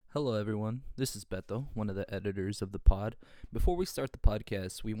Hello, everyone. This is Beto, one of the editors of the pod. Before we start the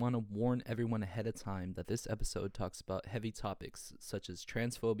podcast, we want to warn everyone ahead of time that this episode talks about heavy topics such as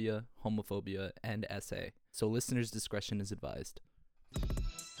transphobia, homophobia, and SA, so listeners' discretion is advised.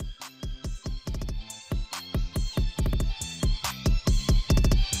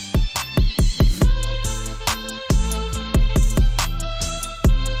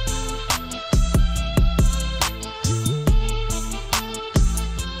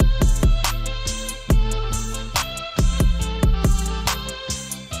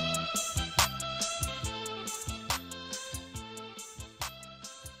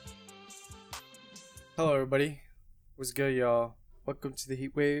 Hello, everybody. What's good, y'all? Welcome to the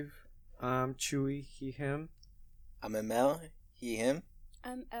Heat Wave. I'm Chewy, he, him, I'm Amelio, he, him.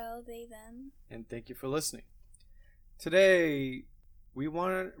 I'm L, they, them. and thank you for listening. Today,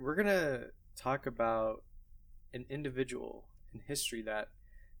 we're gonna talk about an individual in history that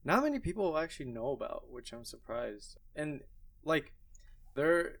not many people actually know about, which I'm surprised. And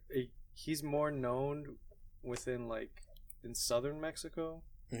he's more known within in southern Mexico.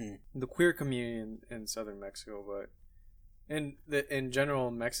 Mm-hmm. The queer community in southern Mexico, but in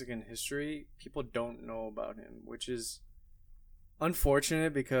general Mexican history, people don't know about him, which is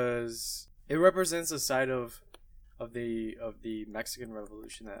unfortunate because it represents a side of the Mexican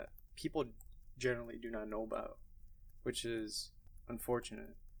Revolution that people generally do not know about, which is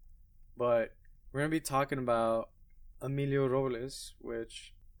unfortunate. But we're gonna be talking about Amelio Robles,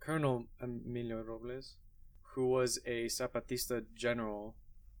 which Colonel Amelio Robles, who was a Zapatista general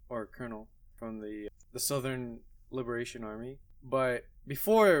or colonel from the Southern Liberation Army. But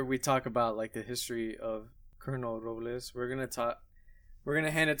before we talk about the history of Colonel Robles, we're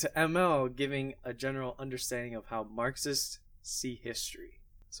gonna hand it to ML, giving a general understanding of how Marxists see history.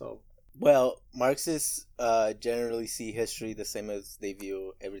 So, Well, Marxists generally see history the same as they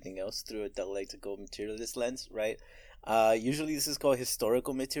view everything else, through a dialectical materialist lens, right? Usually this is called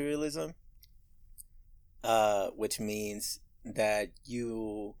historical materialism, which means that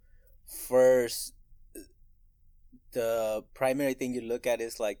you first, the primary thing you look at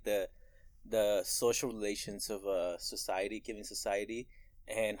is the social relations of a society, given society,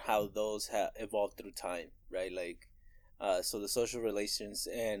 and how those have evolved through time, right? So the social relations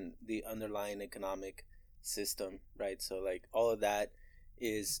and the underlying economic system, right? So all of that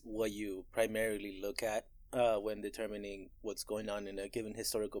is what you primarily look at when determining what's going on in a given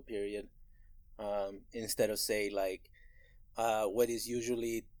historical period, instead of what is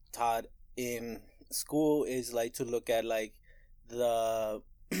usually taught in school is to look at the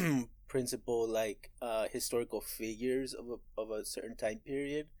principal historical figures of a certain time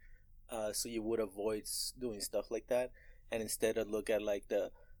period, so you would avoid doing stuff like that, and instead of look at the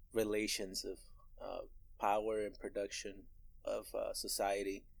relations of power and production of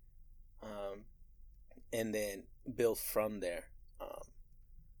society, and then build from there.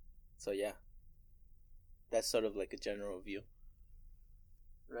 So yeah, that's sort of a general view.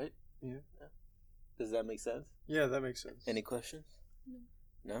 Right? Yeah. Does that make sense? yeah, that makes sense. Any questions?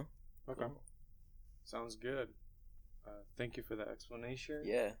 No? Okay. Cool. Sounds good. Thank you for that explanation.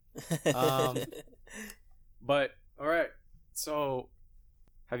 Yeah. But all right. So,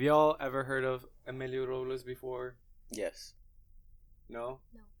 have y'all ever heard of Amelio Robles before? Yes. No.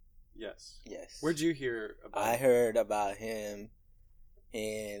 No. Yes. Yes. Where'd you hear about? I heard about him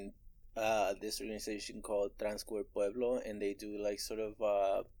in this organization called Transqueer Pueblo, and they do sort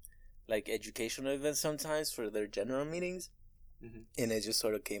of educational events sometimes for their general meetings, and it just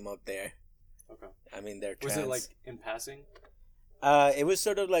sort of came up there. Okay. I mean, they're Was trans. it in passing? It was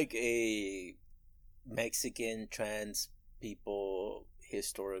sort of a Mexican trans people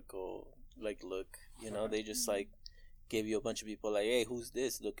historical look. They just give you a bunch of people hey, who's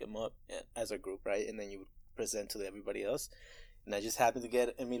this? Look him up as a group, right? And then you would present to everybody else. And I just happened to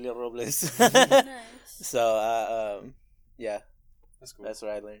get Amelio Robles. Nice. So, yeah, That's cool. that's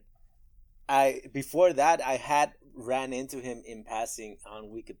what I learned. Before that, I had ran into him in passing on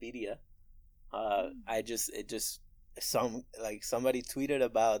Wikipedia. Somebody tweeted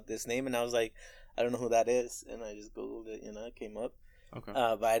about this name, and I was like, I don't know who that is, and I just Googled it. It came up. Okay.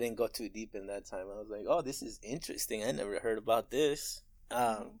 But I didn't go too deep in that time. I was like, oh, this is interesting. I never heard about this.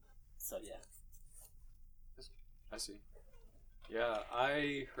 So yeah. I see. Yeah,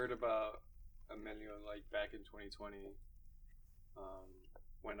 I heard about Amelio back in 2020,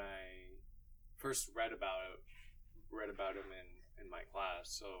 when I first read about him in my class.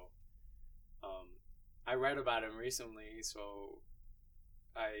 So, I read about him recently, so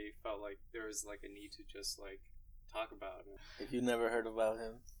I felt like there was a need to just talk about him. If you never heard about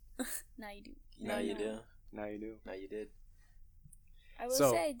him, Now you do. now you do. Now you do. Now you did. I will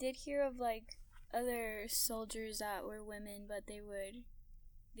say I did hear of like other soldiers that were women, but they would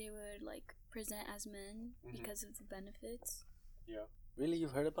like present as men because of the benefits. Yeah. Really,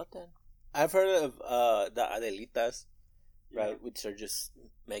 you've heard about that? I've heard of the Adelitas, right, which are just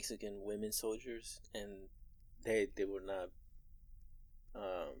Mexican women soldiers, and they would not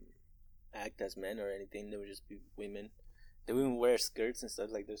act as men or anything. They would just be women. They wouldn't wear skirts and stuff.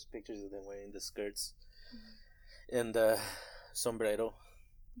 Like there's pictures of them wearing the skirts and the sombrero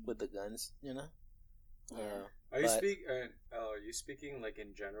with the guns. You know. Yeah. Are you speaking like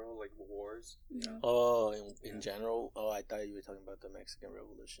in general, like wars? Yeah. Oh, in general. Oh, I thought you were talking about the Mexican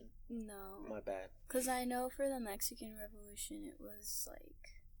Revolution. No. My bad. Because I know for the Mexican Revolution, it was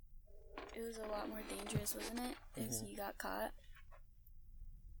a lot more dangerous, wasn't it? If you got caught.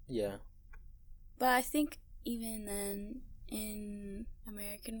 Yeah. But I think even then, in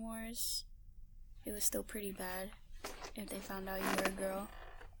American wars, it was still pretty bad if they found out you were a girl.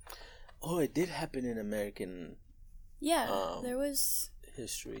 Oh, it did happen in American. Yeah, there was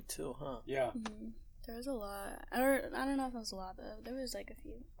history too, huh? Yeah. There was a lot. Or I don't know if it was a lot, but there was like a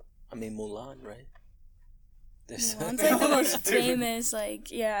few. I mean, Mulan, right? Mulan's like the most famous,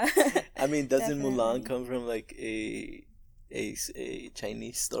 yeah. I mean, doesn't Definitely. Mulan come from like a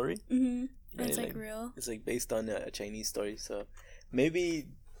Chinese story? Mm-hmm. Right? It's like real. It's like based on a Chinese story, so maybe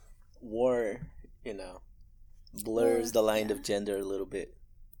war, blurs the line of gender a little bit.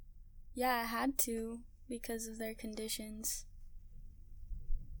 Yeah, it had to because of their conditions.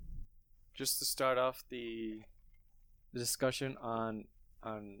 Just to start off the discussion on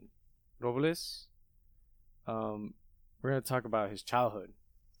Robles, we're gonna talk about his childhood.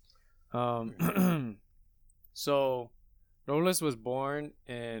 So Robles was born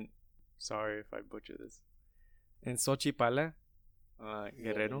in, sorry if I butcher this, in Xochipala,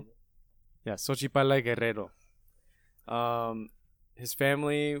 Guerrero. Yeah, Xochipala, Guerrero. His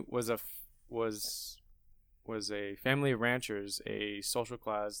family was a family of ranchers, a social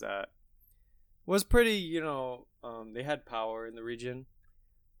class that was pretty, they had power in the region.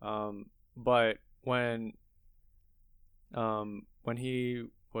 But when he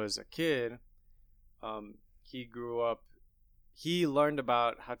was a kid, he grew up. He learned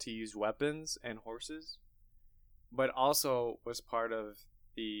about how to use weapons and horses, but also was part of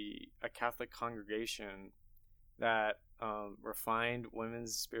a Catholic congregation that refined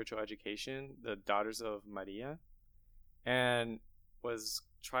women's spiritual education, the Daughters of Maria, and was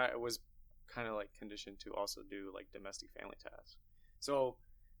kind of like conditioned to also do like domestic family tasks. So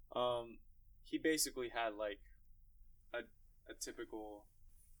he basically had like a typical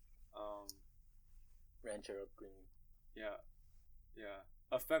rancher upbringing. Yeah,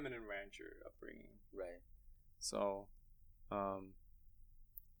 a feminine rancher upbringing. Right. So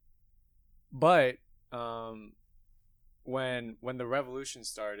when the revolution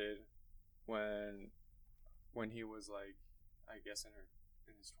started, when he was like, I guess in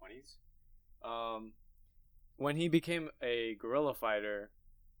his 20s, when he became a guerrilla fighter,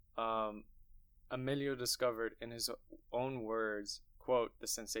 Amelio discovered, in his own words, quote, the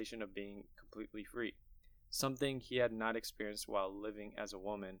sensation of being completely free, something he had not experienced while living as a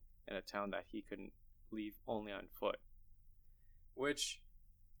woman in a town that he couldn't leave only on foot, which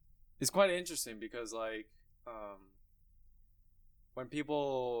is quite interesting because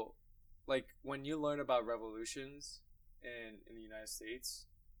when you learn about revolutions in the United States,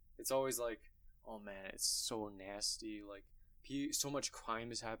 it's always like, oh man, it's so nasty, like so much crime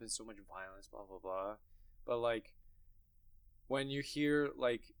has happened, so much violence, blah blah blah. But like when you hear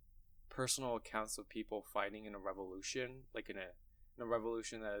like personal accounts of people fighting in a revolution, like in a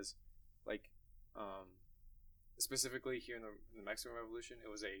revolution that is like specifically here in the Mexican Revolution, it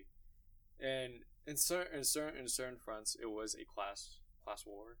was in certain fronts it was a class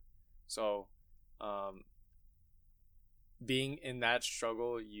war. So being in that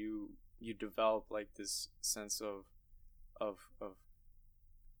struggle, you develop like this sense of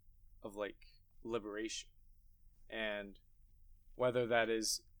like liberation, and whether that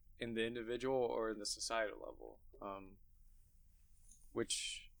is in the individual or in the societal level,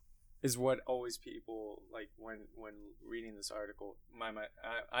 which is what always people like when reading this article,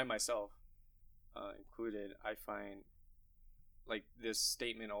 I myself included, I find like this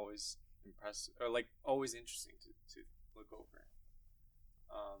statement always impressive, or like always interesting to look over.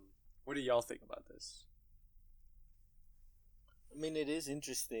 What do y'all think about this? I mean, it is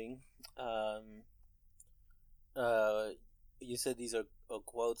interesting. You said these are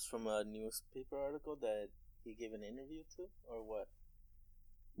quotes from a newspaper article that he gave an interview to, or what?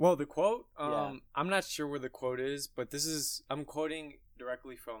 Well, the quote, Yeah. I'm not sure where the quote is, but I'm quoting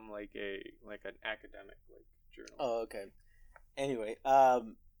directly from like an academic like journal. Oh, okay. Anyway,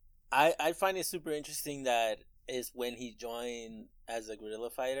 I find it super interesting that is when he joined as a guerrilla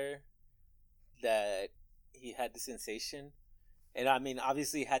fighter that he had the sensation. And I mean,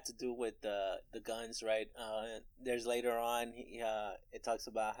 obviously, it had to do with the guns, right? There's later on, it talks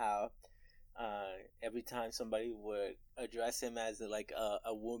about how every time somebody would address him as like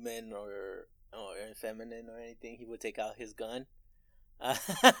a woman or feminine or anything, he would take out his gun.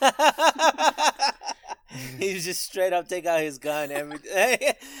 He would just straight up take out his gun every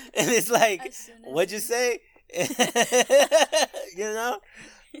day, and it's like, what'd you say? You know,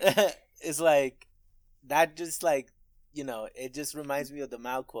 it's like that. Just like, it just reminds me of the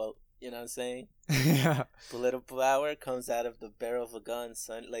Mao quote. You know what I'm saying? Yeah. Political power comes out of the barrel of a gun,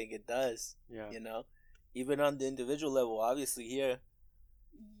 son. Like it does. Yeah. Even on the individual level, obviously here.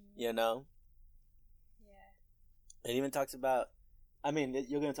 Yeah. It even talks about. I mean,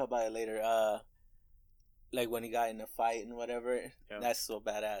 you're gonna talk about it later. Like when he got in a fight and whatever. Yeah. That's so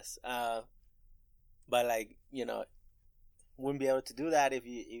badass. But like wouldn't be able to do that if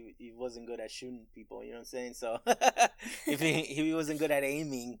he wasn't good at shooting people. You know what I'm saying? So if he wasn't good at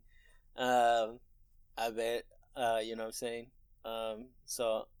aiming, I bet you know what I'm saying.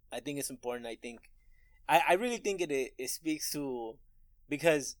 So I think it's important. I really think it speaks to,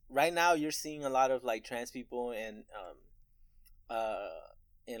 because right now you're seeing a lot of like trans people and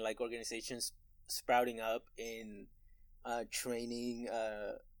in like organizations sprouting up in training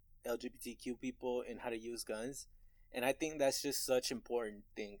LGBTQ people in how to use guns, and I think that's just such important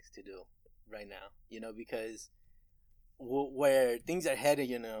things to do right now. Because where things are headed,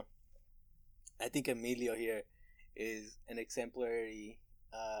 I think Amelio here is an exemplary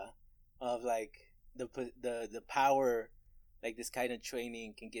of like the power like this kind of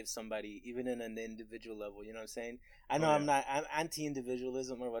training can give somebody, even in an individual level. You know what I'm saying? I know I'm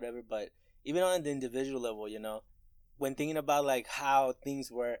anti-individualism or whatever, but even on the individual level, when thinking about like how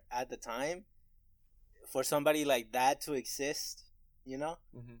things were at the time, for somebody like that to exist,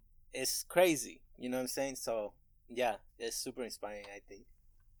 Mm-hmm. it's crazy. You know what I'm saying? So yeah, it's super inspiring, I think.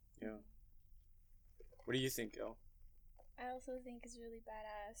 Yeah. What do you think, El? I also think it's really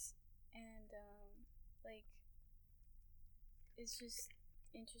badass, and like it's just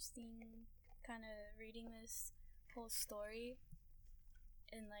interesting, kind of reading this whole story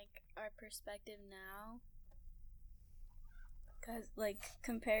in like our perspective now, cause like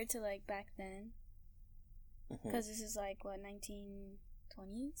compared to like back then, cause this is like what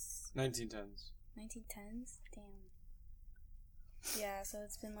 1920s, 1910s. 1910s. Damn. Yeah, so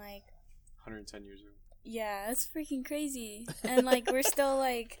it's been like 110 years ago. Yeah, it's freaking crazy. And like we're still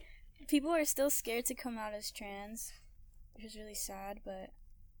like people are still scared to come out as trans, which is really sad, but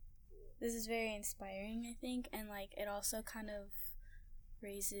this is very inspiring, I think, and like it also kind of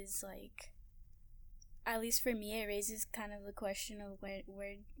raises like, at least for me, it raises kind of the question of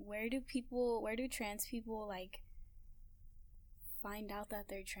where do trans people like find out that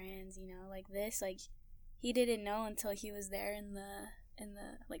they're trans, like this, like he didn't know until he was there in the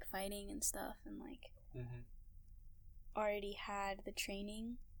like fighting and stuff, and like already had the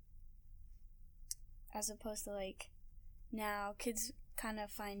training, as opposed to like now kids kind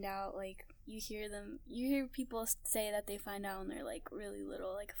of find out, like you hear people say that they find out when they're like really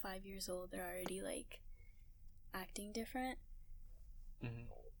little, like 5 years old, they're already like acting different.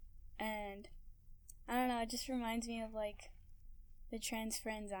 And I don't know, it just reminds me of like the trans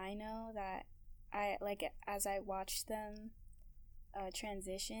friends I know that I like, as I watched them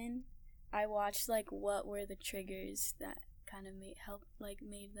transition, I watched like what were the triggers that kind of made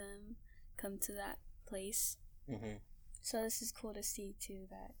them come to that place. So this is cool to see too,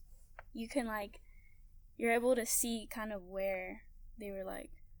 that you can like, you're able to see kind of where they were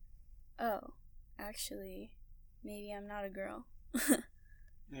like, oh, actually maybe I'm not a girl.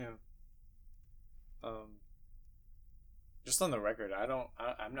 Yeah. Just on the record,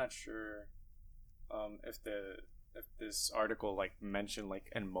 I'm not sure if this article like mentioned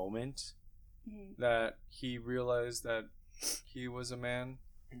like a moment that he realized that he was a man.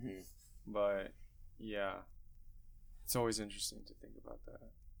 But yeah, it's always interesting to think about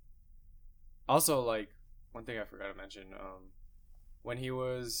that. Also, like, one thing I forgot to mention, when he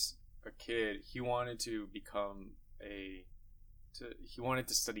was a kid, he wanted to he wanted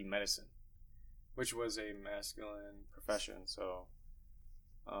to study medicine, which was a masculine profession. So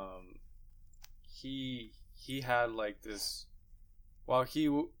he had like this,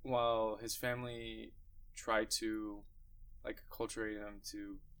 while his family tried to like acculturate him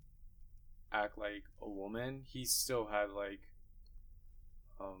to act like a woman, he still had like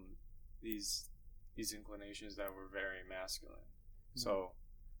these inclinations that were very masculine. So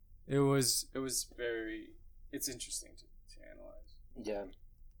it's interesting to analyze. Yeah.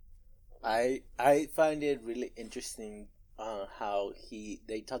 I find it really interesting how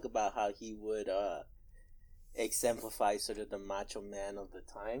they talk about how he would exemplify sort of the macho man of the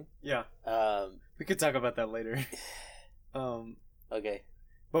time. Yeah. We could talk about that later. Okay.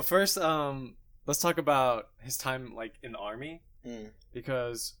 But first, let's talk about his time like in the army,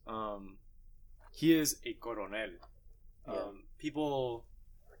 because he is a coronel.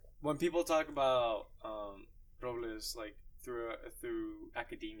 When people talk about Robles like through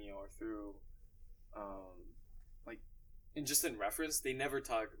academia or through like in reference, they never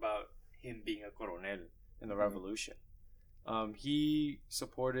talk about him being a coronel in the revolution. He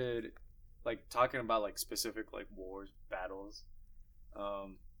supported, like, talking about like specific like wars, battles.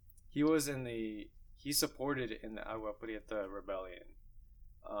 He supported in the Agua Prieta rebellion.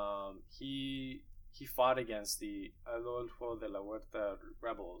 He fought against the Adolfo de la Huerta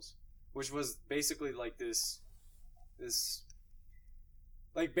rebels, which was basically like this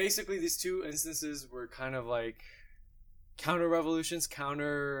like basically these two instances were kind of like counter revolutions,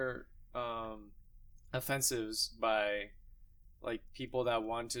 counter offensives by like people that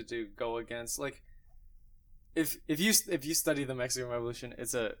wanted to go against, like, if you study the Mexican Revolution,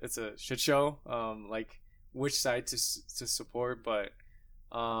 it's a shit show, like which side to support, but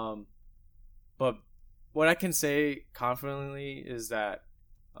what I can say confidently is that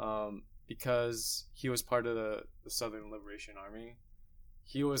because he was part of the Southern Liberation Army,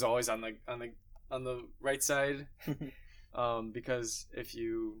 he was always on the right side. Because if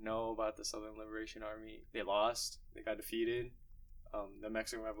you know about the Southern Liberation Army, they lost, they got defeated. The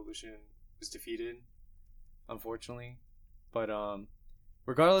Mexican Revolution was defeated, unfortunately. But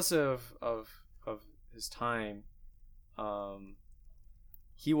regardless of his time,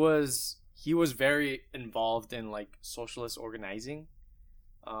 he was very involved in like socialist organizing.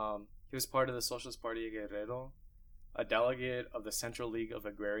 He was part of the Socialist Party of Guerrero, a delegate of the Central League of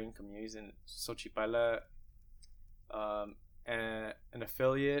Agrarian Communities in Xochipala, and an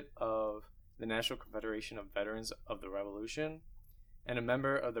affiliate of the National Confederation of Veterans of the Revolution, and a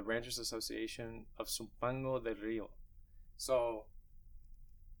member of the Ranchers Association of Zumpango del Rio. So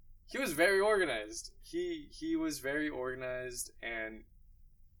he was very organized. He was very organized, and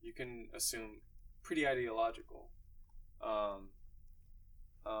you can assume pretty ideological.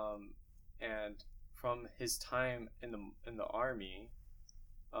 And from his time in the army,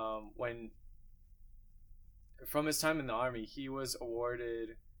 he was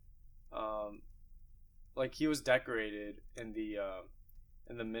awarded, like he was decorated in the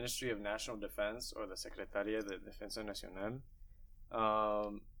Ministry of National Defense, or the Secretaría de Defensa Nacional,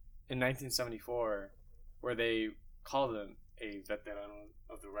 in 1974, where they called him a veterano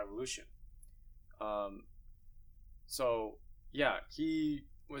of the revolution. So yeah, he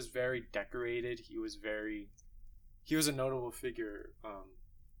was very decorated. He was a notable figure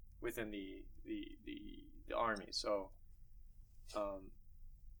within the army. So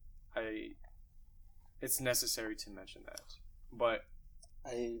it's necessary to mention that. But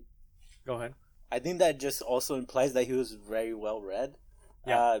go ahead. I think that just also implies that he was very well read.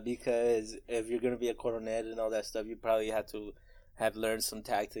 Yeah. Because if you're gonna be a coronel and all that stuff, you probably had to have learned some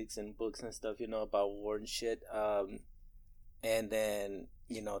tactics and books and stuff, about war and shit. And then,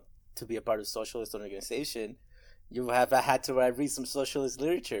 to be a part of a socialist organization, you have had to read some socialist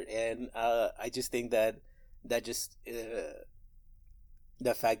literature. And I just think that just the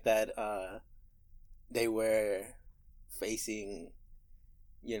fact that they were facing,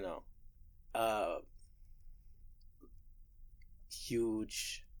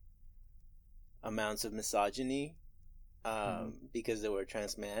 huge amounts of misogyny, because they were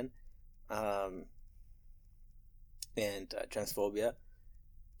trans man, and transphobia,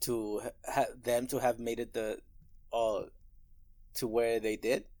 to them to have made it to where he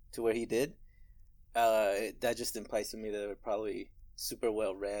did, that just implies to me that they were probably super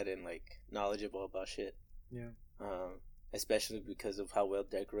well read and like knowledgeable about shit. Yeah. Especially because of how well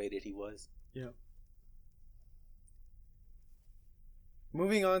decorated he was. Yeah.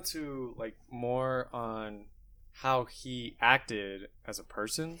 Moving on to like more on how he acted as a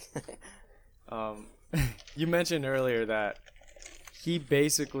person. You mentioned earlier that he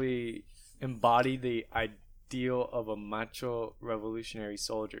basically embodied the ideal of a macho revolutionary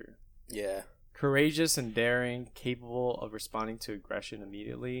soldier. Yeah. Courageous and daring, capable of responding to aggression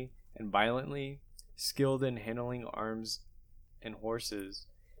immediately and violently, skilled in handling arms and horses,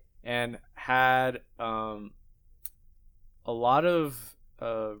 and had a lot of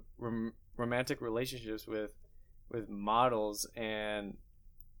romantic relationships with models, and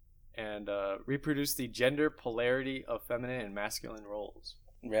reproduced the gender polarity of feminine and masculine roles.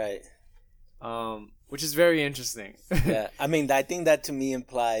 Right. which is very interesting. Yeah, I mean, I think that to me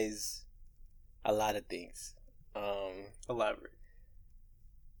implies a lot of things. Elaborate.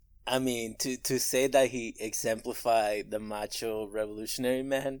 I mean, to say that he exemplified the macho revolutionary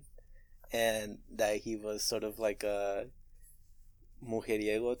man, and that he was sort of like a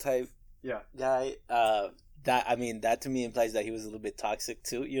mujeriego type Yeah. guy. That, I mean, that to me implies that he was a little bit toxic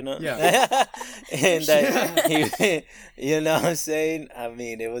too, you know? Yeah. And that he, you know what I'm saying? I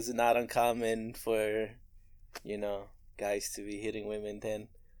mean, it was not uncommon for, you know, guys to be hitting women then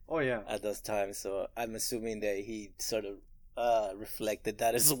Oh yeah. at those times. So I'm assuming that he sort of reflected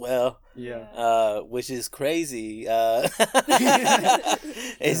that as well. Yeah. Which is crazy, isn't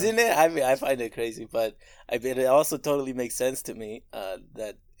it? I mean, I find it crazy, but I mean, it also totally makes sense to me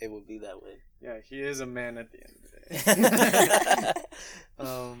that it would be that way. Yeah, he is a man at the end of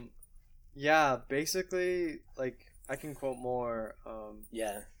the day. Yeah, basically, like, I can quote more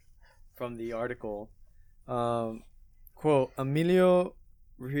Yeah. from the article. Quote, Amelio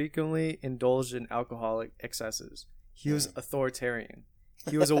frequently indulged in alcoholic excesses. He was authoritarian.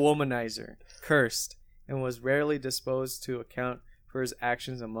 He was a womanizer, cursed, and was rarely disposed to account for his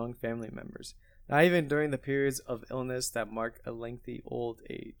actions among family members, not even during the periods of illness that mark a lengthy old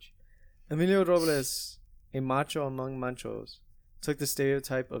age. Amelio Robles, a macho among machos, took the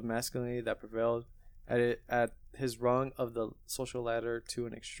stereotype of masculinity that prevailed at his rung of the social ladder to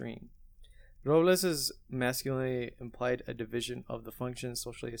an extreme. Robles' masculinity implied a division of the functions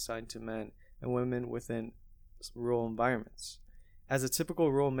socially assigned to men and women within rural environments. As a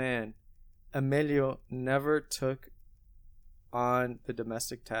typical rural man, Amelio never took on the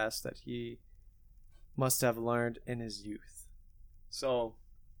domestic tasks that he must have learned in his youth. So,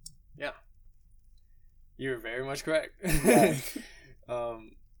 yeah, you're very much correct. Yeah.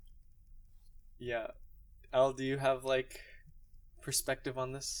 Yeah. Al, do you have like perspective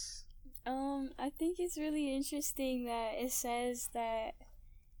on this? I think it's really interesting that it says that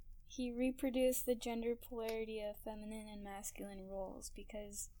he reproduced the gender polarity of feminine and masculine roles,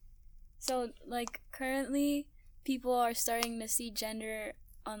 because so like currently people are starting to see gender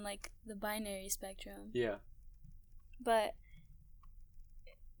on like the binary spectrum. Yeah. But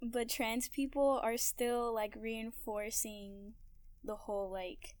trans people are still like reinforcing the whole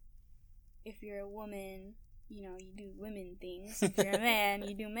like, if you're a woman, you know, you do women things. If you're a man,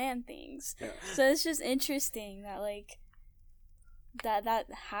 you do man things. Yeah. So it's just interesting that like that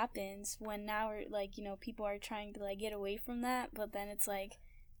happens when now we're like, you know, people are trying to like get away from that, but then it's like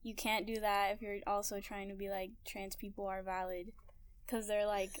you can't do that if you're also trying to be like trans people are valid, because they're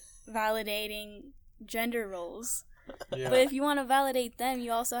like validating gender roles. Yeah. But if you want to validate them,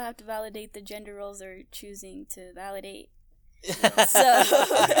 you also have to validate the gender roles they're choosing to validate. So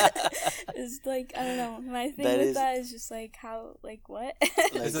it's like, I don't know, my thing with that is just like how, like, what?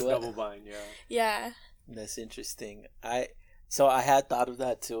 It's a double bind, yeah. Yeah. That's interesting. So I had thought of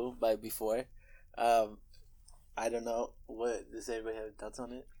that too, but before, I don't know. What does anybody have thoughts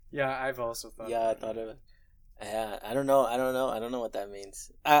on it? Yeah, I've also thought. Yeah, I thought of it. Yeah, I don't know what that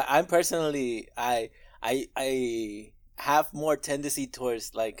means. I'm personally, I have more tendency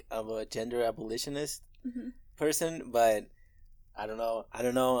towards like I'm a gender abolitionist person, but I don't know.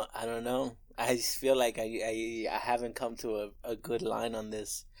 I just feel like I haven't come to a good line on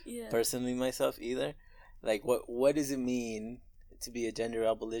this personally myself either. Like, what does it mean to be a gender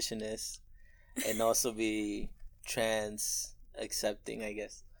abolitionist and also be trans accepting, I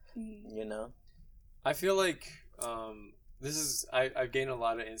guess? You know? I feel like this is I've gained a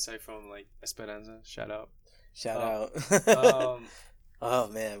lot of insight from like Esperanza. Shout out. Oh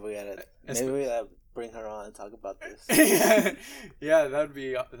man, we gotta bring her on and talk about this. Yeah, that'd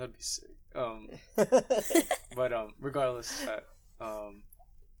be sick. But regardless,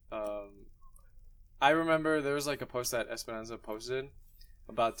 I remember there was like a post that Esperanza posted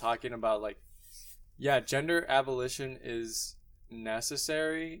about talking about like, yeah, gender abolition is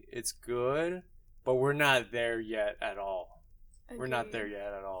necessary. It's good, but we're not there yet at all. We're not there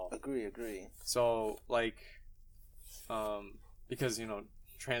yet at all. Agree. So like, because you know,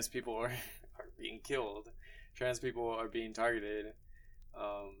 trans people are being killed, trans people are being targeted.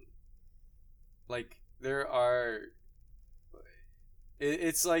 Like there are.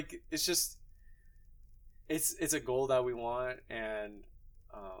 It's like it's just. It's a goal that we want, and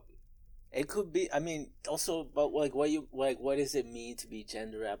it could be. I mean, also, but like, what does it mean to be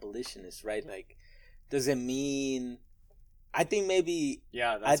gender abolitionist, right? Like, does it mean? I think maybe.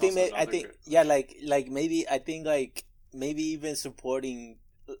 Yeah, I think yeah, like maybe I think like maybe even supporting.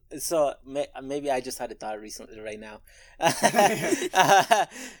 So maybe I just had a thought recently right now.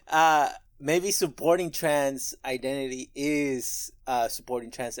 maybe supporting trans identity is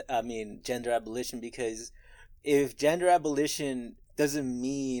supporting gender abolition, because if gender abolition doesn't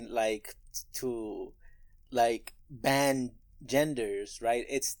mean like to like ban genders, right?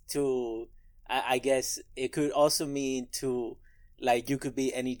 It's to I guess it could also mean to like you could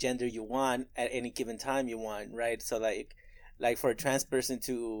be any gender you want at any given time you want, right? So like for a trans person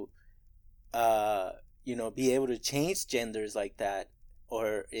to be able to change genders like that,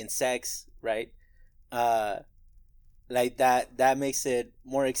 or in sex, right? uh like that makes it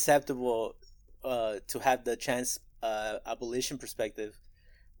more acceptable to have the trans abolition perspective,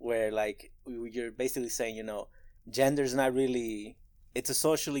 where like you're basically saying, gender's not really, it's a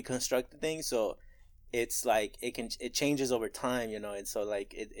socially constructed thing, so it's like it changes over time, and so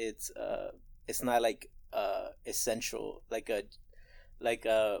like it's not like essential, like a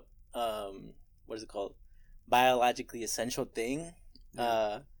what is it called, biologically essential thing.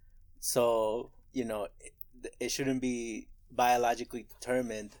 So it shouldn't be biologically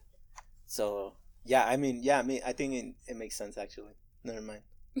determined. So I think it makes sense, actually. Never mind.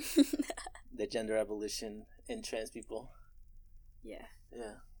 The gender abolition in trans people. Yeah.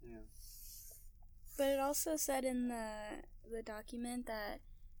 Yeah. But it also said in the document that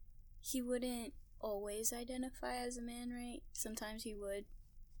he wouldn't always identify as a man, right? Sometimes he would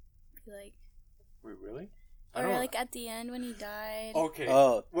be like. Wait, really? Or like at the end when he died. Okay.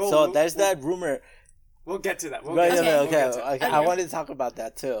 Oh, there's that rumor. We'll get to that. Okay. I wanted to talk about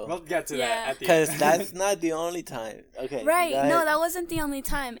that too. We'll get to that at the end. Because end. that's not the only time. Okay. Right. No, that wasn't the only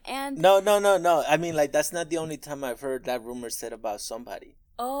time. And No. I mean, like, that's not the only time I've heard that rumor said about somebody.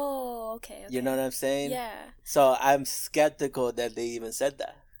 Oh, okay. You know what I'm saying? Yeah. So I'm skeptical that they even said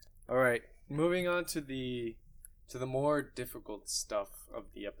that. All right. Moving on to the more difficult stuff of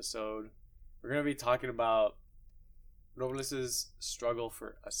the episode. We're going to be talking about Robles' struggle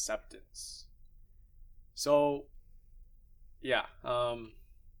for acceptance. So, yeah,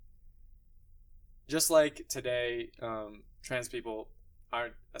 just like today, trans people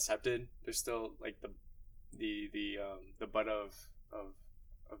aren't accepted. They're still like the butt of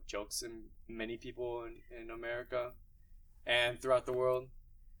jokes in many people in America and throughout the world.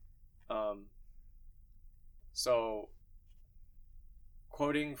 So,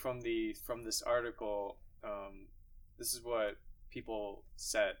 quoting from this article, this is what people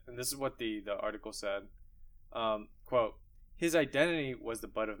said, and this is what the article said. Quote, his identity was the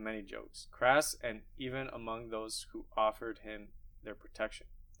butt of many jokes, crass, and even among those who offered him their protection.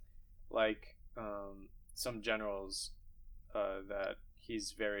 Like some generals that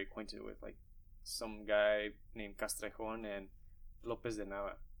he's very acquainted with, like some guy named Castrejon and Lopez de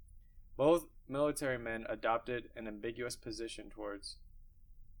Nava. Both military men adopted an ambiguous position towards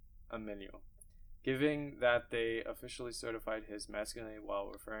Amelio, giving that they officially certified his masculinity while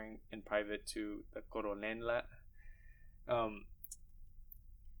referring in private to the Coronel.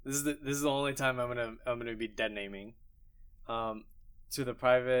 This is the only time I'm gonna be dead naming. To the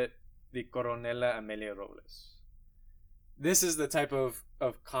private, the Coronel Amelio Robles. This is the type of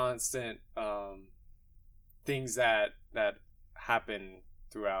constant things that happen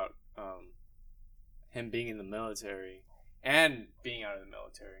throughout him being in the military and being out of the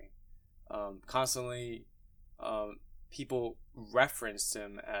military. Constantly, people referenced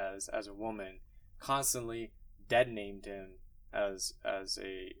him as a woman. Constantly, dead named him as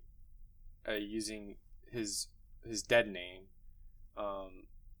a using his dead name,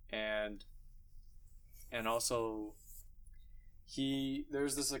 and also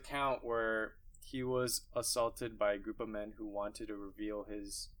there's this account where he was assaulted by a group of men who wanted to reveal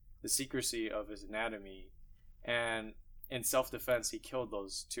the secrecy of his anatomy, and in self-defense he killed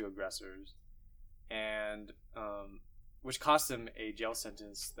those two aggressors, and which cost him a jail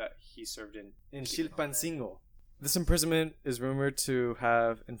sentence that he served in Chilpancingo. This imprisonment is rumored to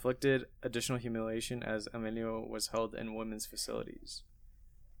have inflicted additional humiliation as Amelio was held in women's facilities.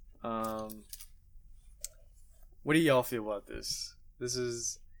 What do y'all feel about this? This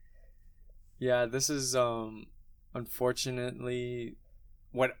is unfortunately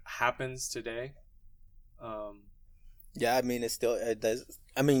what happens today. Yeah, I mean, it does.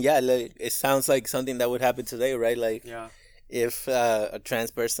 I mean, yeah, like, it sounds like something that would happen today, right? Like, yeah, if a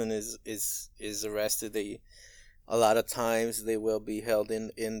trans person is arrested, a lot of times they will be held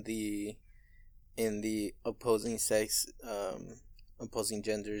in the opposing sex, opposing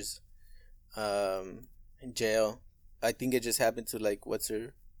genders, in jail. I think it just happened to, like, what's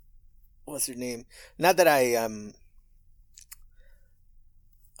her name? Not that I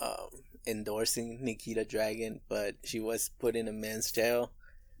endorsing Nikita Dragon, but she was put in a men's jail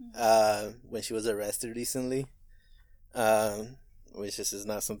when she was arrested recently, which is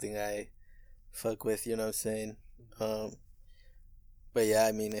not something I fuck with. You know what I'm saying? But yeah,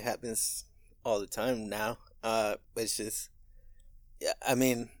 I mean, it happens all the time now. It's just, yeah. I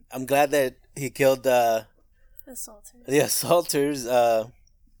mean, I'm glad that he killed Assaulter. the assaulters.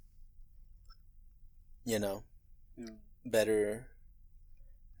 You know, Yeah. better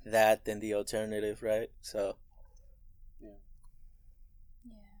that than the alternative, right? So, Yeah.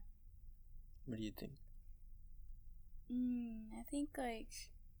 what do you think? I think like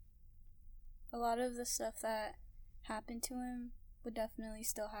a lot of the stuff that happened to him would definitely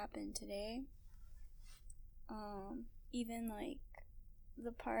still happen today. Even like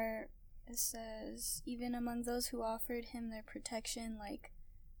the part it says, even among those who offered him their protection, like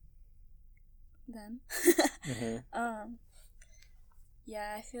them. Mm-hmm.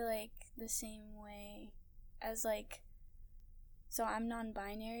 Yeah, I feel like the same way as like, so I'm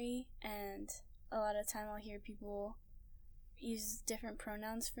non-binary, and a lot of time I'll hear people use different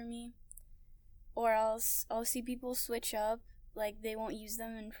pronouns for me, or else I'll see people switch up, like they won't use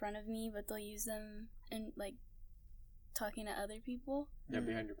them in front of me, but they'll use them in like talking to other people. Yeah,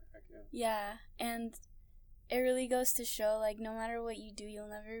 behind your back. Yeah. Yeah, and it really goes to show like no matter what you do, you'll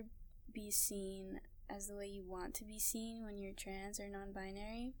never be seen as the way you want to be seen when you're trans or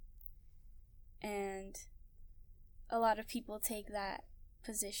non-binary. And a lot of people take that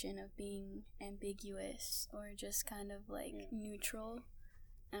position of being ambiguous or just kind of like neutral,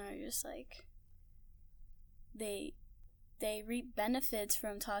 and are just like they reap benefits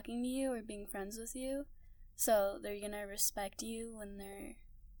from talking to you or being friends with you, so they're gonna respect you when they're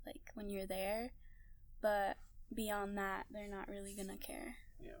like when you're there, but beyond that they're not really gonna care.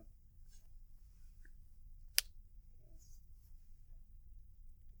 Yeah.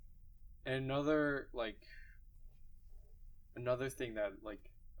 And another thing that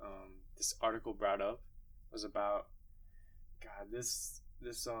this article brought up was about this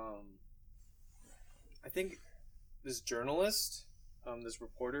I think this journalist, this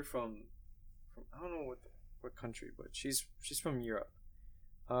reporter from I don't know what country, but she's from Europe.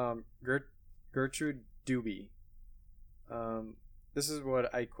 Gertrude Duby. This is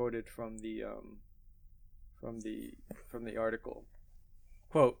what I quoted from the article.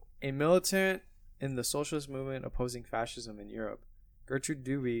 Quote, a militant in the socialist movement opposing fascism in Europe, Gertrude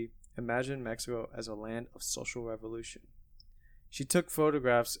Duby imagined Mexico as a land of social revolution. She took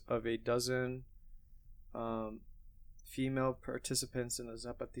photographs of a dozen female participants in the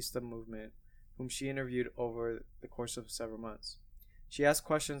Zapatista movement, whom she interviewed over the course of several months. She asked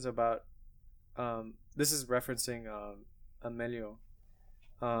questions about, this is referencing Amelio.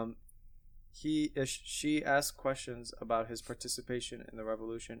 She asked questions about his participation in the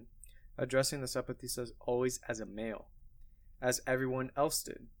revolution, addressing the Zapatistas always as a male, as everyone else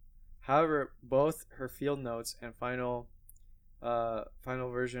did. However, both her field notes and final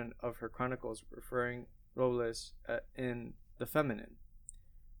version of her chronicles referring Robles in the feminine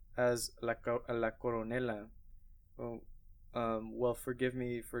as la Coronela. Well, forgive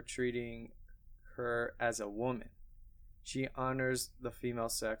me for treating her as a woman. She honors the female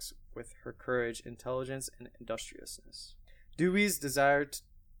sex with her courage, intelligence, and industriousness. Duby's desire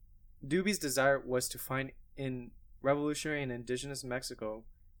was to find in revolutionary and indigenous Mexico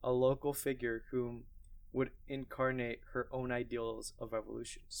a local figure whom would incarnate her own ideals of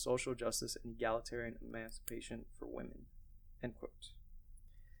revolution, social justice, and egalitarian emancipation for women. End quote.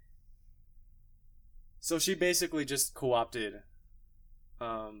 So she basically just co-opted.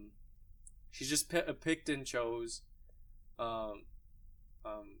 She just picked and chose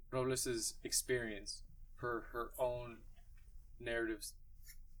Robles' experience for her own narratives,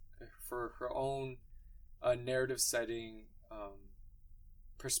 for her own narrative setting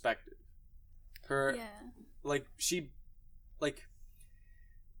perspective. Her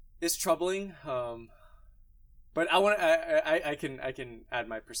it's troubling. But I can add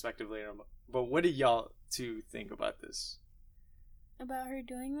my perspective later. But what do y'all two think about this? About her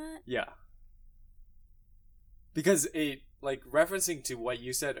doing that? Yeah. Because referencing to what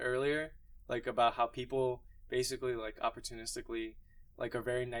you said earlier, like about how people basically like opportunistically like are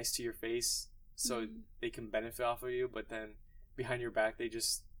very nice to your face so they can benefit off of you, but then behind your back they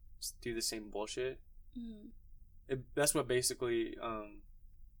just do the same bullshit. That's what basically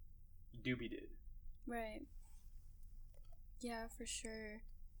Doobie did. Right. Yeah, for sure.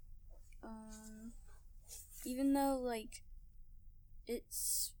 Even though like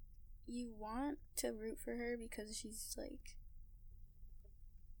it's you want to root for her because she's like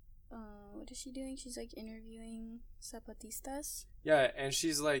what is she doing? She's like interviewing Zapatistas. Yeah, and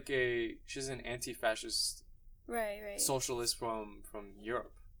she's an anti-fascist right socialist from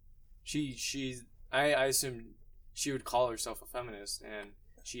Europe. I assume she would call herself a feminist, and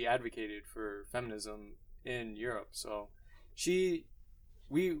she advocated for feminism in Europe. So we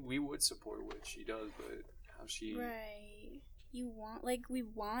would support what she does, but how she Right. We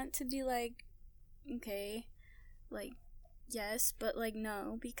want to be like, okay, like, yes, but like,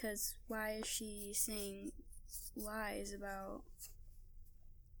 no, because why is she saying lies about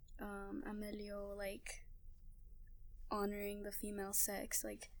Amelio, like, honoring the female sex?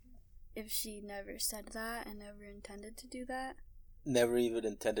 Like, if she never said that and never intended to do that. Never even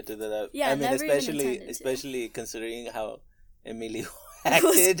intended to do that. Yeah, I mean, never even intended to. especially considering how Emilio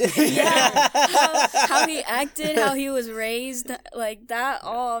acted. Yeah, how he acted, how he was raised, like, that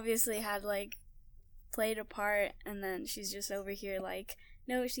all obviously had, like, played a part, and then she's just over here like,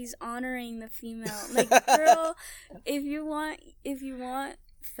 no, she's honoring the female. Like, girl, if you want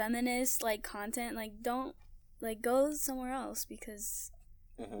feminist, like, content, like, don't, like, go somewhere else, because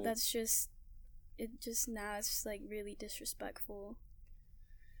that's just, now it's just, like, really disrespectful.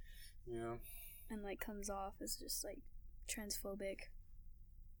 Yeah. And, like, comes off as just, like, transphobic.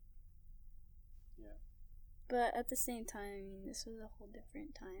 Yeah. But at the same time, I mean, this was a whole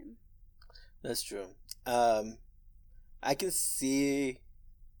different time. That's true. I can see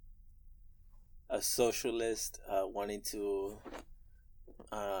a socialist wanting to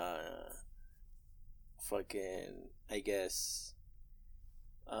fucking, I guess,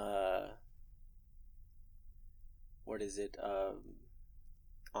 what is it,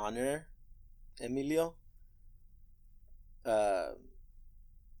 honor Emilio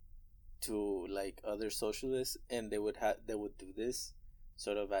to, like, other socialists, and they would do this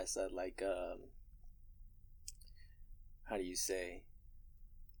sort of as a, like, how do you say,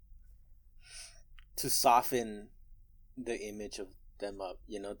 to soften the image of them up,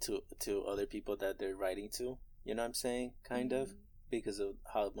 you know, to other people that they're writing to, you know what I'm saying, kind of, because of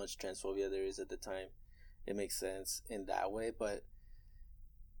how much transphobia there is at the time. It makes sense in that way, but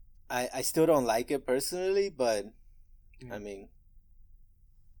I still don't like it personally, but I mean,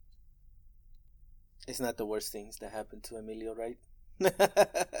 it's not the worst things that happened to Emilio, right?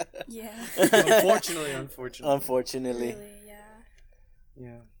 Yeah. Unfortunately. Really,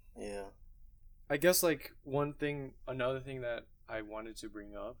 yeah. Yeah. I guess, like, another thing that I wanted to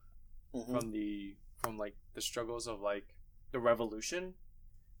bring up from the struggles of, like, the revolution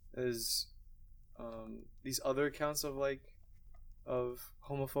is these other accounts of, like, of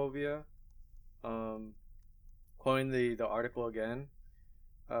homophobia. Quoting the article again,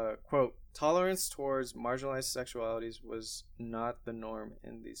 quote, tolerance towards marginalized sexualities was not the norm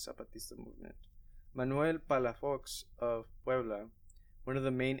in the Zapatista movement. Manuel Palafox of Puebla, one of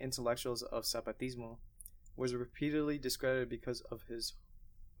the main intellectuals of Zapatismo, was repeatedly discredited because of his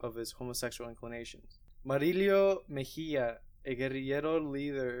homosexual inclinations. Marilio Mejia, a guerrillero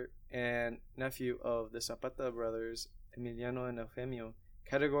leader and nephew of the Zapata brothers, Emiliano and Eufemio,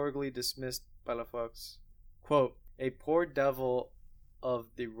 categorically dismissed Palafox, quote, a poor devil of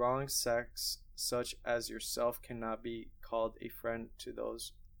the wrong sex such as yourself cannot be called a friend to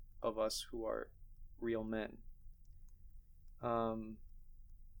those of us who are real men.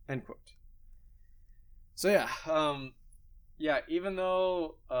 End quote. So yeah, even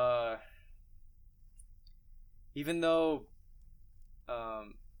though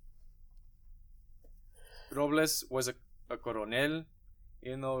Robles was a coronel,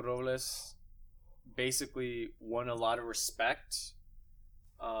 even though Robles basically won a lot of respect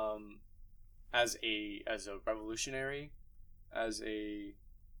as a revolutionary, as a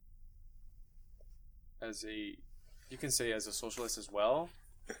you can say as a socialist as well,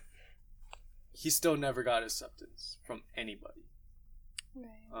 he still never got acceptance from anybody.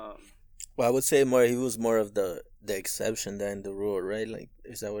 Right. Well, I would say he was more of the exception than the rule, right? Like,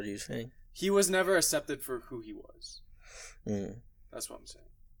 is that what you're saying? He was never accepted for who he was. That's what I'm saying.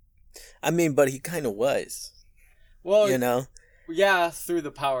 I mean, but he kind of was. Well, you know. Yeah, through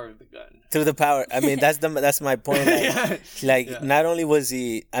the power of the gun. Through the power. I mean, that's my point. Like, not only was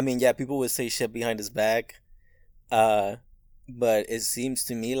he. I mean, yeah, people would say shit behind his back, but it seems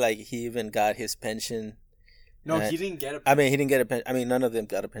to me like he even got his pension. No, he didn't get a pension. I mean, he didn't get a pension. I mean, none of them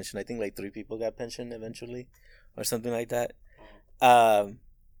got a pension. I think like 3 people got pension eventually, or something like that.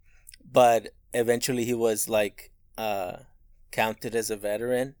 But eventually he was like counted as a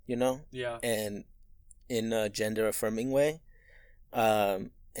veteran, you know. Yeah. And in a gender affirming way. And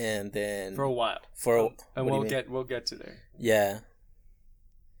then for a while. And we'll get to there. Yeah.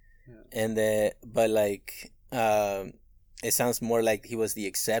 And but like it sounds more like he was the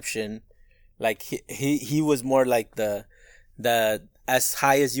exception. Like he was more like the as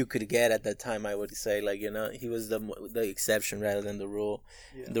high as you could get at that time, I would say. Like, you know, he was the exception rather than the rule.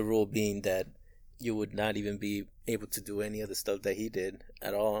 Yeah. The rule being that you would not even be able to do any of the stuff that he did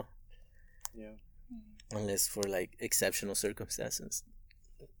at all, Yeah. unless for like exceptional circumstances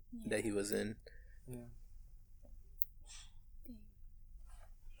that he was in. Yeah.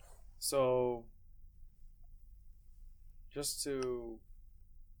 So, just to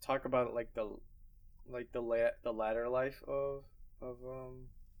talk about like the latter life of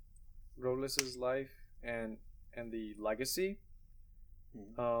Robles's life and the legacy.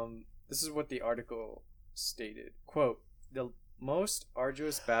 This is what the article stated. Quote, the most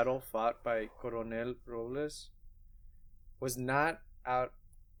arduous battle fought by Coronel Robles was not out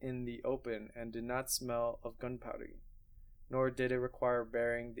in the open and did not smell of gunpowder, nor did it require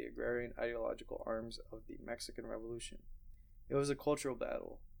bearing the agrarian ideological arms of the Mexican Revolution. It was a cultural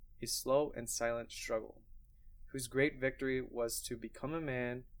battle, a slow and silent struggle, whose great victory was to become a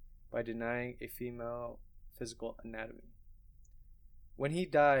man by denying a female physical anatomy. When he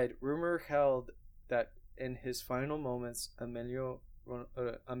died, rumor held that in his final moments, Amelio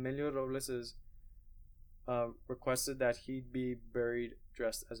Robles requested that he be buried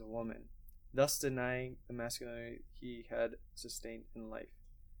dressed as a woman, thus denying the masculinity he had sustained in life,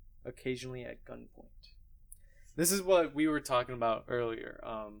 occasionally at gunpoint. This is what we were talking about earlier,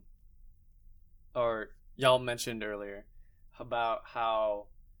 or y'all mentioned earlier, about how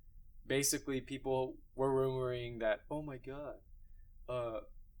basically people were rumoring that, oh my god,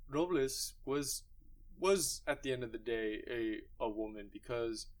 Robles was at the end of the day a woman,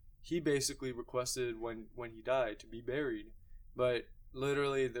 because he basically requested when he died to be buried, but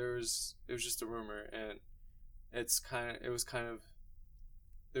literally it was just a rumor, and it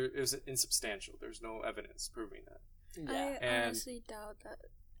was insubstantial. There's no evidence proving that. Yeah. I honestly doubt that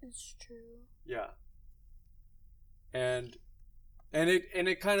it's true. Yeah. And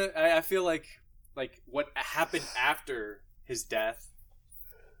it kind of, I feel like what happened after his death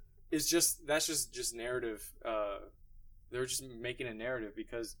is just narrative. They're just making a narrative,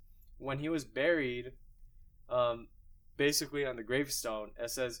 because when he was buried, basically on the gravestone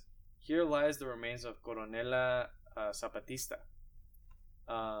it says, "Here lies the remains of Coronela Zapatista,"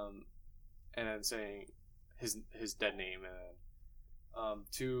 and then saying his dead name, and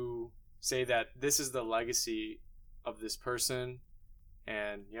to say that this is the legacy of this person,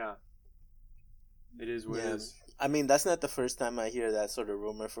 and yeah, it is what it is. I mean, that's not the first time I hear that sort of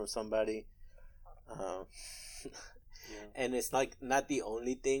rumor from somebody. And it's like not the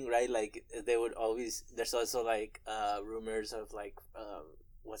only thing, right? Like they would always. There's also like rumors of like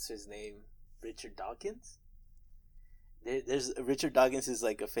what's his name, Richard Dawkins. There's Richard Dawkins is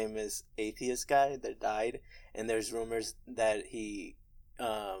like a famous atheist guy that died, and there's rumors that he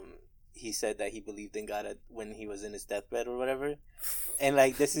said that he believed in God when he was in his deathbed or whatever, and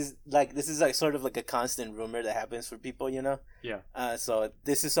like this is like sort of like a constant rumor that happens for people, you know. Yeah. So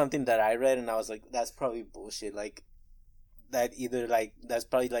this is something that I read, and I was like, that's probably bullshit. Like that either like that's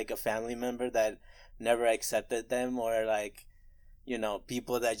probably like a family member that never accepted them, or like, you know,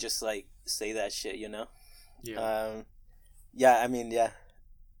 people that just like say that shit, you know. Yeah. Yeah. I mean,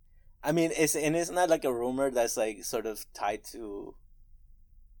 it's not like a rumor that's like sort of tied to.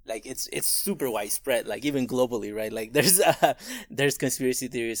 Like it's super widespread, like even globally, right? Like there's conspiracy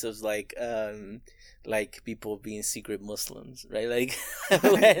theories of like people being secret Muslims, right? Like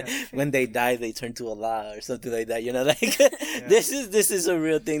when they die, they turn to Allah or something like that, you know. Like this is a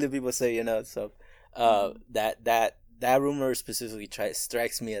real thing that people say, you know. So that rumor specifically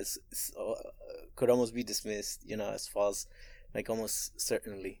strikes me as could almost be dismissed, you know, as false, like almost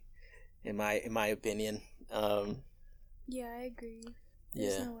certainly, in my opinion. Yeah, I agree.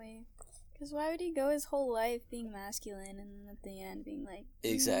 There's no way. Because why would he go his whole life being masculine and then at the end being like...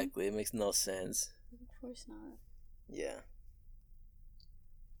 Exactly. It makes no sense. Of course not. Yeah.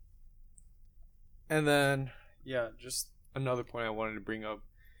 And then, yeah, just another point I wanted to bring up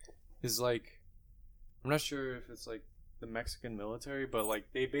is like, I'm not sure if it's like the Mexican military, but like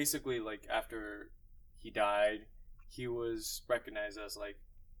they basically, like, after he died, he was recognized as like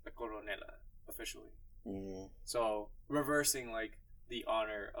a Coronela officially. Mm-hmm. So reversing like the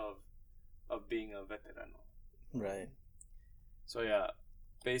honor of being a veterano. Right. So yeah,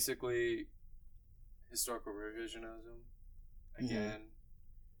 basically historical revisionism again.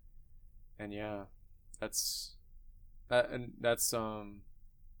 Mm-hmm. And yeah, that's and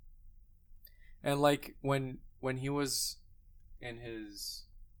like when he was in his,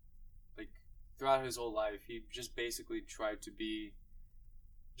 like, throughout his whole life, he just basically tried to be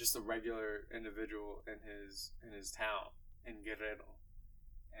just a regular individual in his town in Guerrero,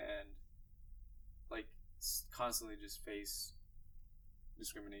 and like constantly just faced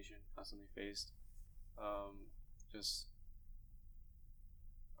discrimination, constantly faced just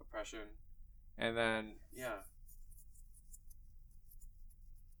oppression, And then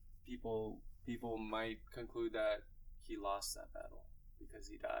people might conclude that he lost that battle because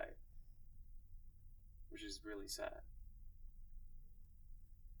he died, which is really sad.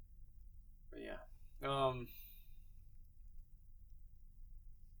 But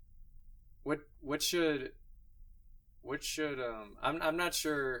what should I'm not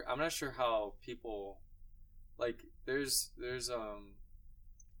sure how people, like, there's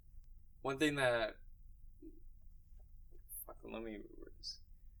one thing that let me reword this.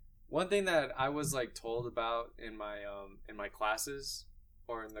 One thing that I was like told about in my classes,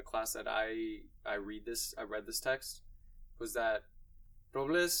 or in the class that I read this text, was that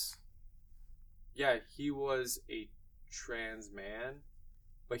Robles, he was a trans man,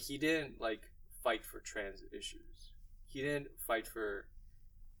 but he didn't like fight for trans issues. He didn't fight for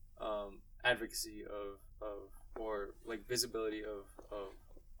advocacy of or like visibility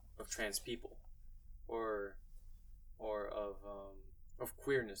of trans people, or of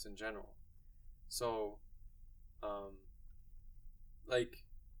queerness in general. So like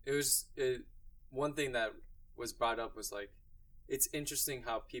one thing that was brought up was like, it's interesting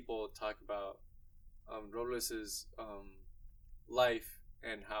how people talk about Robles's life,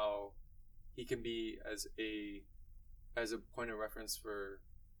 and how he can be as a point of reference for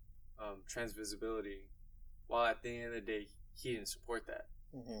trans visibility, while at the end of the day he didn't support that.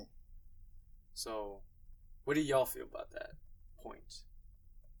 Mm-hmm. So, what do y'all feel about that point?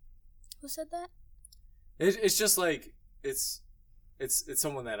 Who said that? It's just like it's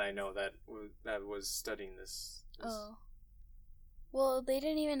someone that I know that was studying this. Oh. Well, they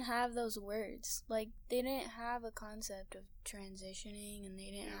didn't even have those words. Like, they didn't have a concept of transitioning, and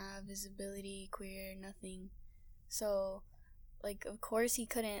they didn't have visibility, queer, nothing. So, like, of course he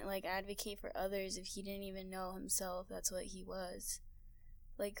couldn't, like, advocate for others if he didn't even know himself that's what he was.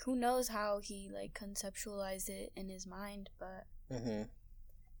 Like, who knows how he, like, conceptualized it in his mind, but Mm-hmm.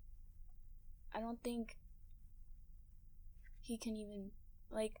 I don't think he can even,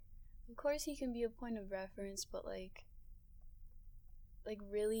 like, of course he can be a point of reference, but, like,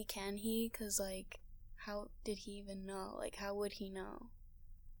 really, can he? Because, like, how did he even know? Like, how would he know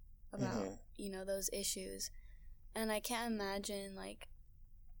about, those issues? And I can't imagine, like,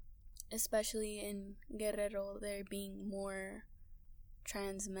 especially in Guerrero, there being more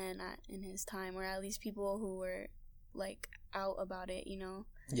trans men in his time, or at least people who were, like, out about it,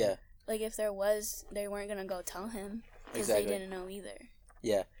 Yeah. Like, if there was, they weren't gonna go tell him, because Exactly. they didn't know either.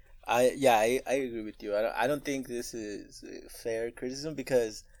 Yeah. I agree with you. I don't think this is a fair criticism,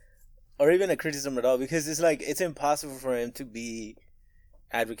 because, or even a criticism at all, because it's like, it's impossible for him to be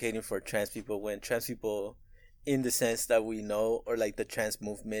advocating for trans people when trans people, in the sense that we know, or like the trans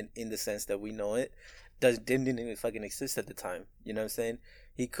movement in the sense that we know it, didn't even fucking exist at the time. You know what I'm saying?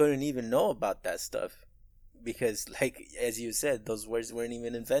 He couldn't even know about that stuff, because, like, as you said, those words weren't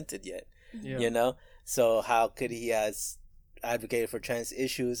even invented yet. Yeah. So how could he advocated for trans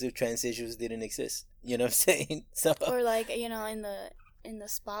issues if trans issues didn't exist? You know what I'm saying? So, or like, in the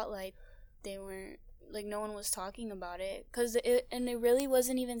spotlight, they weren't, like, no one was talking about it, because it really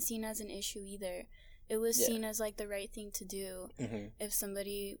wasn't even seen as an issue either. It was seen as, like, the right thing to do. Mm-hmm. If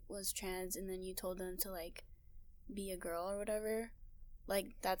somebody was trans and then you told them to, like, be a girl or whatever,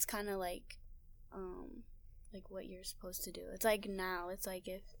 like, that's kind of like what you're supposed to do. It's like now, it's like,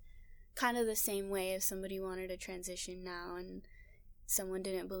 if kind of the same way, if somebody wanted to transition now and someone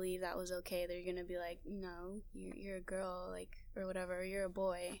didn't believe that was okay, they're gonna be like, no, you're a girl, like, or whatever, or you're a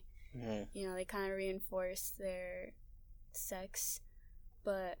boy. Mm-hmm. They kind of reinforce their sex.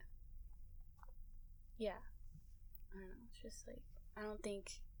 But yeah, I don't know, it's just like, I don't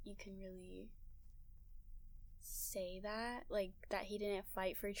think you can really say that, like, that he didn't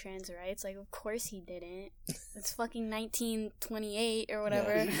fight for trans rights. Like, of course he didn't. It's fucking 1928 or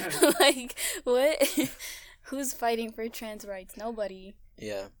whatever. Yeah. Like, what? Who's fighting for trans rights? Nobody.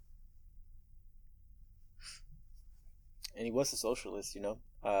 Yeah. And he was a socialist,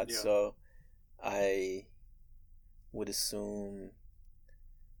 so I would assume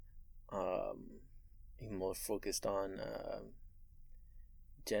he more focused on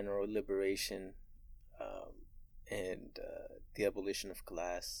general liberation, and the abolition of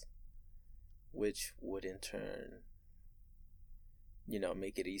class, which would in turn,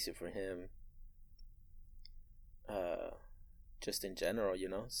 make it easier for him, just in general,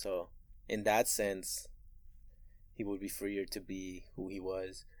 So in that sense, he would be freer to be who he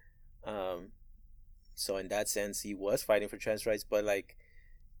was. So in that sense, he was fighting for trans rights, but, like,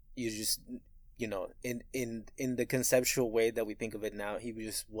 you just, in the conceptual way that we think of it now, he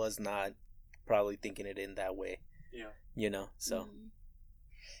just was not probably thinking it in that way. Yeah. So.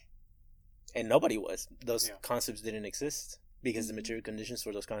 and nobody was. Those Yeah. concepts didn't exist because the Mhm. material conditions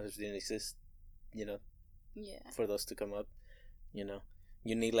for those concepts didn't exist. You know, Yeah. for those to come up, you know,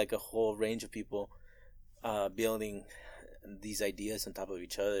 you need like a whole range of people building these ideas on top of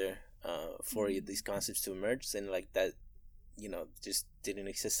each other for Mhm. these concepts to emerge, and like that, you know, just didn't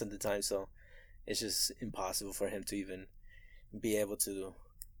exist at the time. So it's just impossible for him to even be able to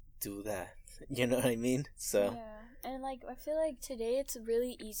do that. You know what I mean? So Yeah, and like I feel like today it's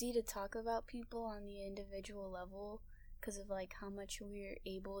really easy to talk about people on the individual level because of like how much we're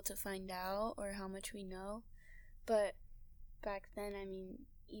able to find out or how much we know. But back then, I mean,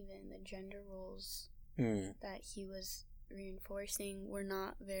 even the gender roles that he was reinforcing were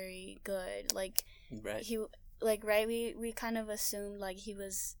not very good. Like right. right, we kind of assumed like he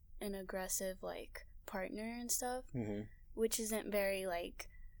was an aggressive like partner and stuff, Mm-hmm. which isn't very like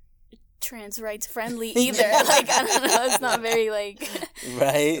trans rights friendly either. Like I don't know, it's not very like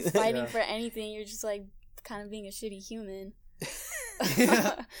Right. fighting Yeah. for anything. You're just like kind of being a shitty human.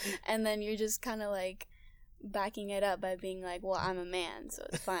 Yeah. And then you're just kind of like backing it up by being like, well, I'm a man, so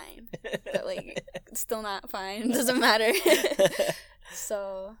it's fine. But like it's still not fine. It doesn't matter.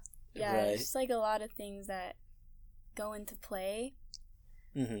 So yeah, Right. it's just like a lot of things that go into play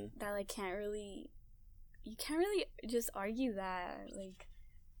Mm-hmm. that like you can't really just argue that like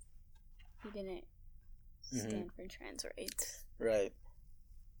he didn't stand for trans rights. Right.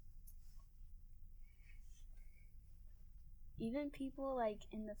 Even people like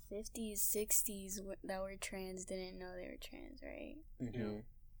in the 50s, 60s that were trans didn't know they were trans, right? Mm-hmm.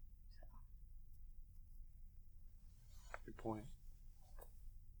 Good point.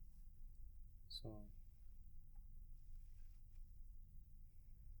 So,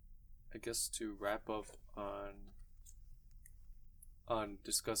 I guess to wrap up on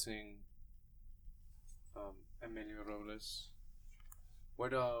discussing Amelio Robles,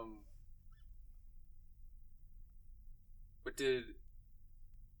 what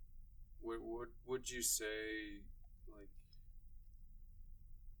would you say, like,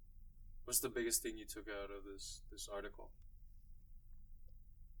 what's the biggest thing you took out of this article?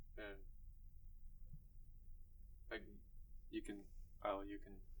 And like you can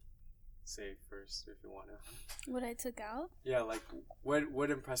say first if you want to. What I took out? Yeah, like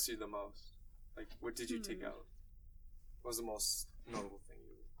what impressed you the most? Like what did you take out? What was the most notable thing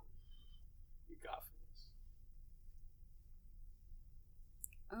you got from this?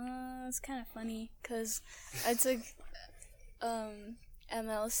 It's kind of funny because I took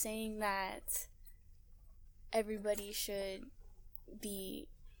ML saying that everybody should be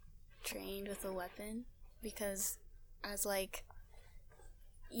trained with a weapon because as like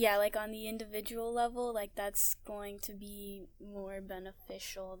like on the individual level, like that's going to be more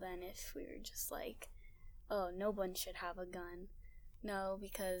beneficial than if we were just like, oh, no one should have a gun. No,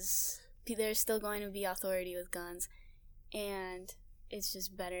 because there's still going to be authority with guns, and it's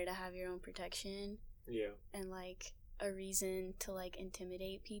just better to have your own protection. Yeah. And like a reason to like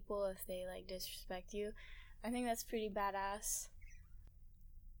intimidate people if they like disrespect you. I think that's pretty badass.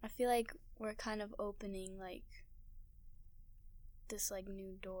 I feel like we're kind of opening like this like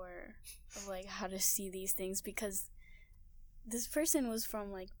new door of like how to see these things because this person was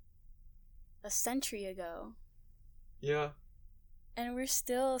from like a century ago. Yeah. And we're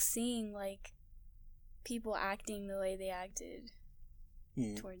still seeing like people acting the way they acted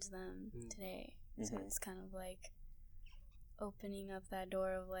towards them today. So it's kind of like opening up that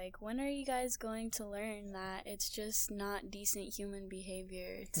door of like, when are you guys going to learn that it's just not decent human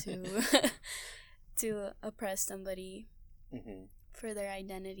behavior to to oppress somebody for their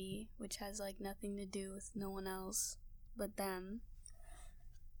identity, which has like nothing to do with no one else but them.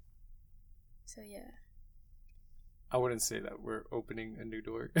 So yeah. I wouldn't say that we're opening a new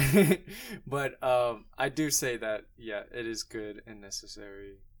door, but I do say that it is good and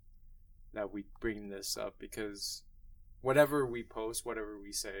necessary that we bring this up because whatever we post, whatever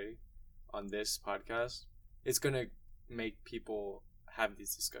we say on this podcast, it's gonna make people have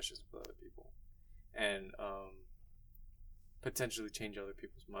these discussions with other people and potentially change other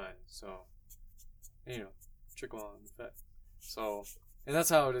people's minds. So, trickle on effect. So, and that's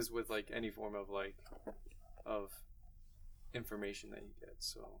how it is with like any form of like of information that you get.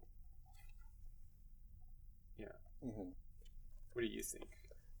 So what do you think?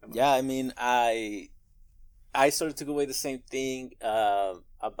 I mean, I sort of took away the same thing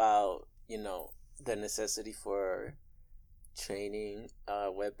about the necessity for training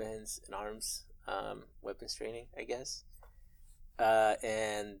weapons and arms, weapons training, I guess,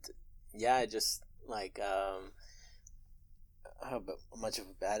 and just like how much of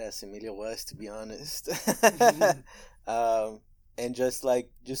a badass Amelio was, to be honest. and just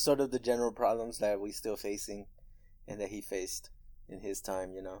sort of the general problems that we still facing, and that he faced in his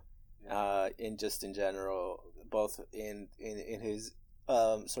time, in general, both in his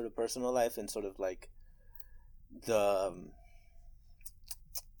sort of personal life, and sort of like the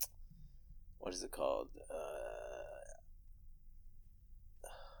what is it called,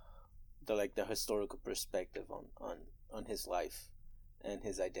 the historical perspective on his life and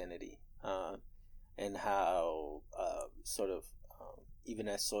his identity, and how sort of even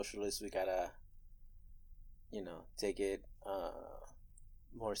as socialists we gotta take it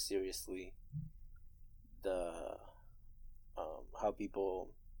more seriously, the how people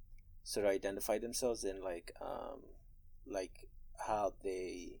sort of identify themselves, and like how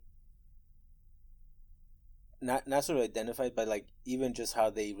they not sort of identified, but like even just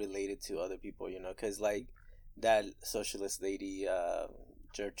how they related to other people, because like that socialist lady,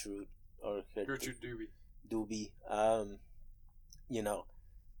 Gertrude Doobie,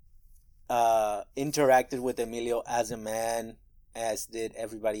 interacted with Amelio as a man, as did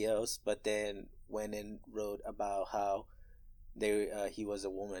everybody else, but then went and wrote about how he was a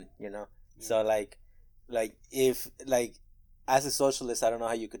woman, Yeah. So like if like as a socialist, I don't know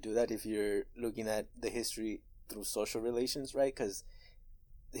how you could do that if you're looking at the history through social relations, right? Because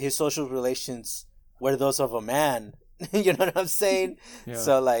his social relations were those of a man. You know what I'm saying? Yeah.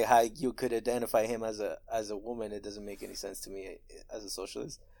 So like how you could identify him as a woman, it doesn't make any sense to me as a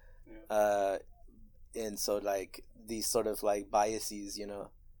socialist. Yeah. And so like these sort of like biases, are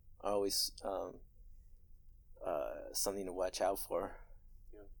always something to watch out for.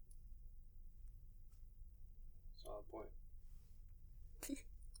 Yeah. Solid point.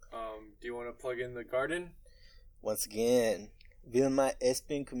 Do you want to plug in the garden? Once again, Vilma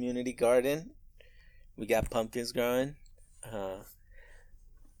Espin Community Garden. We got pumpkins growing.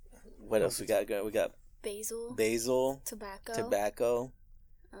 What else we got going? We got basil, tobacco.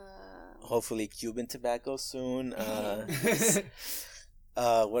 Hopefully Cuban tobacco soon.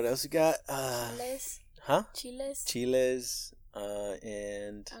 What else we got? Chiles. Huh? Chiles.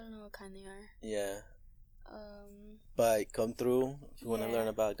 And I don't know what kind they are. Yeah. But come through if you want to learn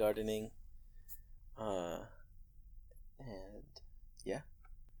about gardening. And yeah.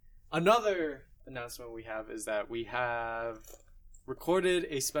 Another announcement we have is that we have recorded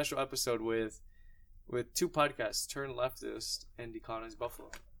a special episode with two podcasts, Turn Leftist and Decolonize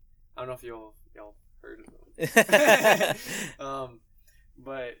Buffalo. I don't know if y'all heard of them.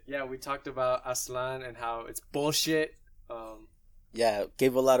 But yeah, we talked about Aslan and how it's bullshit. Yeah,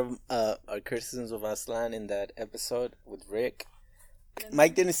 gave a lot of our criticisms of Aslan in that episode with Rick.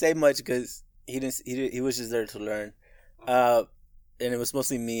 Mike didn't say much because he was just there to learn. And it was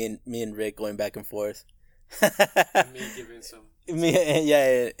mostly me and Rick going back and forth. And me giving some. And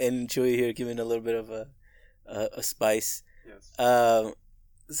Chewy here giving a little bit of a spice. Yes.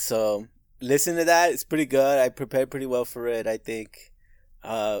 So listen to that. It's pretty good. I prepared pretty well for it, I think.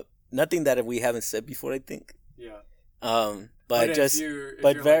 Nothing that we haven't said before, I think. Yeah. But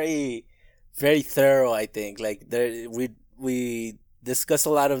very, very thorough, I think. Like there, we discuss a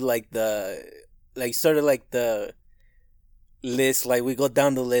lot of like the list. Like we go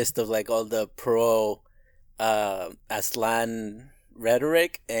down the list of like all the pro Aslan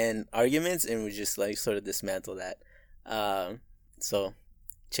rhetoric and arguments, and we just like sort of dismantle that. So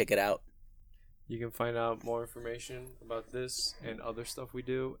check it out. You can find out more information about this and other stuff we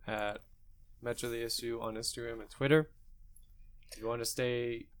do at Metro the SU on Instagram and Twitter. If you want to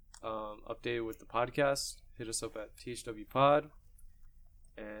stay updated with the podcast, hit us up at THW Pod.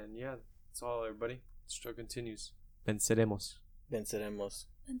 And yeah, that's all, everybody. The show continues. Venceremos. Venceremos.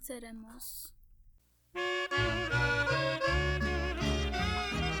 Venceremos.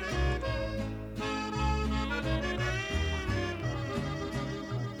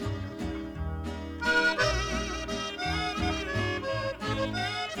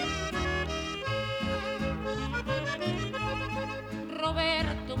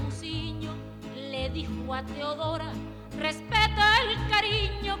 Roberto Muciño le dijo a Teodora: respeta el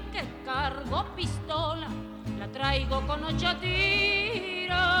cariño que cargo pistola, la traigo con 8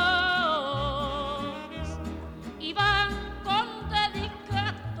 tiros y van con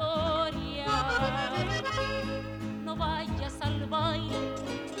dedicatoria. No vayas al baile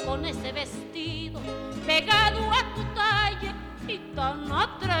con ese vestido pegado a tu talla y tan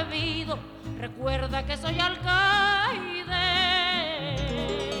atrevido. Recuerda que soy alcaide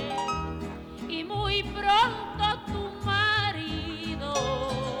y muy pronto tu marido.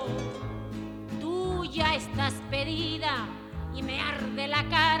 Tú ya estás pedida y me arde la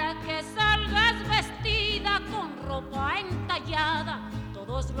cara que salgas vestida con ropa entallada.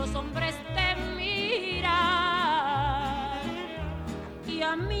 Todos los hombres te miran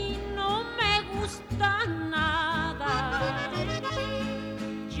a mí no me gusta nada.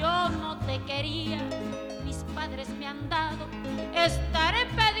 Yo no te quería, mis padres me han dado. Estaré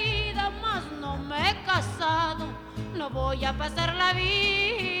pedida, mas no me he casado. No voy a pasar la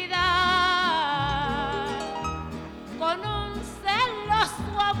vida con un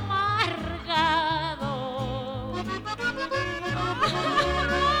celoso amargado.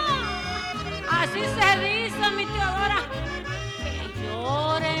 Así se dice, mi Teodora, que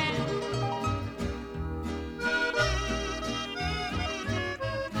llore.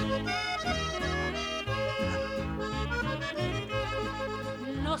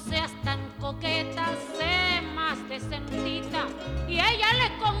 No seas tan coqueta, sé más decentita. Y ella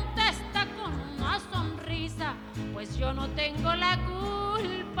le contesta con una sonrisa, pues yo no tengo la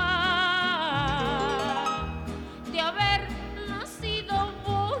culpa de haber nacido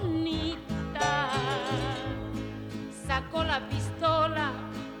bonita. Sacó la pistola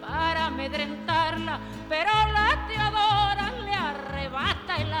para amedrentarla, pero la Teodora le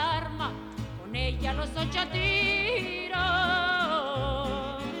arrebata el arma, con ella los 8 tiros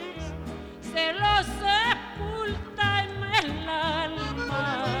se los sepulta en el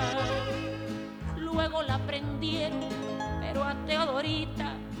alma. Luego la prendieron, pero a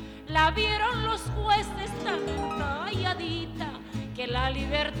Teodorita la vieron los jueces tan calladita que la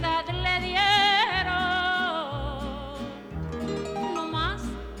libertad le dieron, no más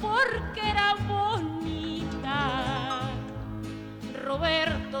porque era bonita.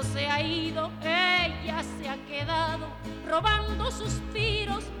 Roberto se ha ido, ella se ha quedado robando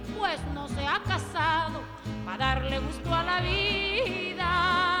suspiros, pues no se ha casado, para darle gusto a la vida.